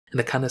And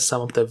to kind of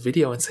sum up the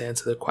video and say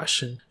answer the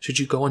question, should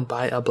you go and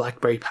buy a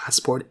BlackBerry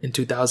Passport in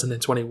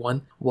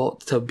 2021? Well,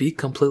 to be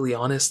completely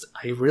honest,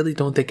 I really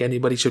don't think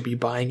anybody should be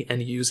buying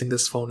and using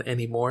this phone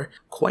anymore.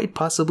 Quite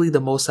possibly the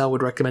most I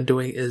would recommend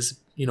doing is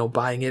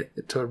buying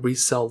it to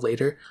resell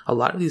later. A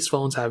lot of these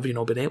phones have,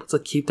 been able to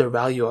keep their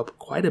value up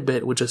quite a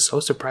bit, which is so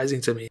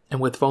surprising to me. And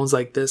with phones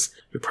like this,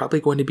 you're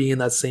probably going to be in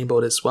that same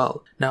boat as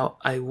well. Now,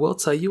 I will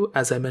tell you,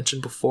 as I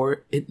mentioned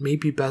before, it may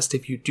be best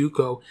if you do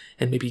go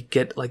and maybe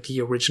get like the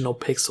original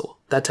Pixel.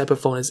 That type of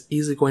phone is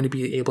easily going to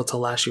be able to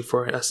last you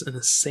for an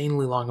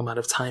insanely long amount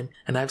of time.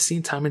 And I've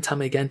seen time and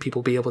time again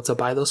people be able to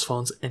buy those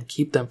phones and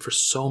keep them for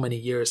so many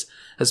years,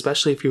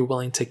 especially if you're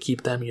willing to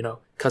keep them,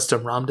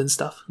 custom ROM'd and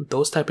stuff.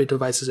 Those type of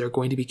devices are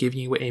going to be giving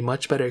you a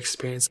much better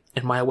experience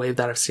in my way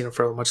that I've seen it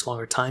for a much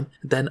longer time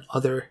than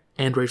other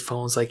Android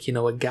phones like,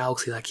 a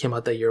Galaxy that came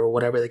out that year or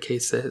whatever the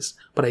case is.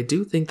 But I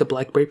do think the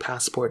BlackBerry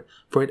Passport,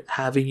 for it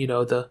having,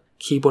 the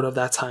keyboard of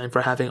that time,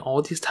 for having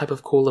all these type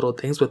of cool little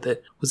things with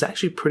it, was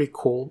actually pretty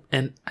cool.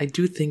 And I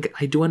do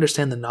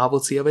understand the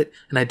novelty of it,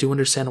 and I do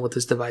understand what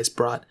this device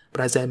brought.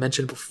 But as I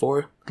mentioned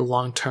before, the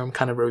long-term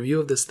kind of review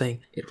of this thing,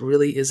 it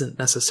really isn't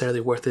necessarily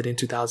worth it in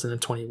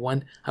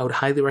 2021. I would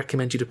highly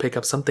recommend you to pick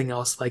up something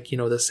else like, the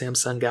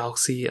Samsung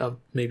Galaxy,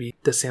 maybe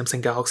the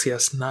Samsung Galaxy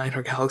S9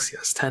 or Galaxy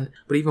S10.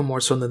 But even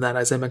more so than that,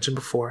 as I mentioned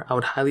before, I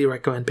would highly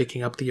recommend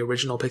picking up the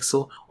original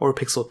Pixel or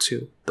Pixel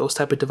 2. Those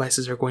type of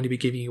devices are going to be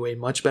giving you a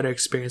much better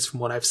experience from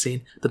what I've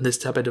seen than this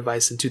type of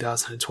device in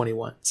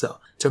 2021. So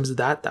in terms of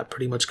that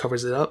pretty much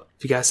covers it up.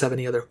 If you guys have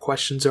any other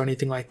questions or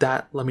anything like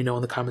that, let me know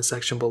in the comment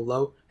section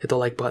below. Hit the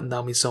like button, that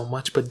would mean so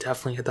much, but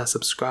definitely hit that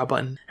subscribe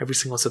button. Every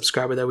single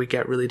subscriber that we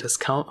get really does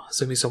count,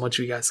 so it means so much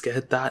if you guys can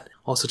hit that.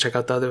 Also check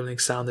out the other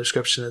links down in the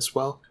description as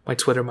well. My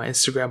Twitter, my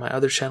Instagram, my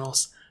other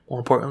channels. More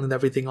importantly than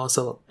everything else,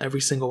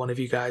 every single one of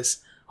you guys.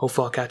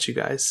 Hopefully I'll catch you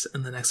guys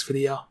in the next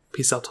video.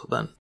 Peace out till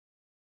then.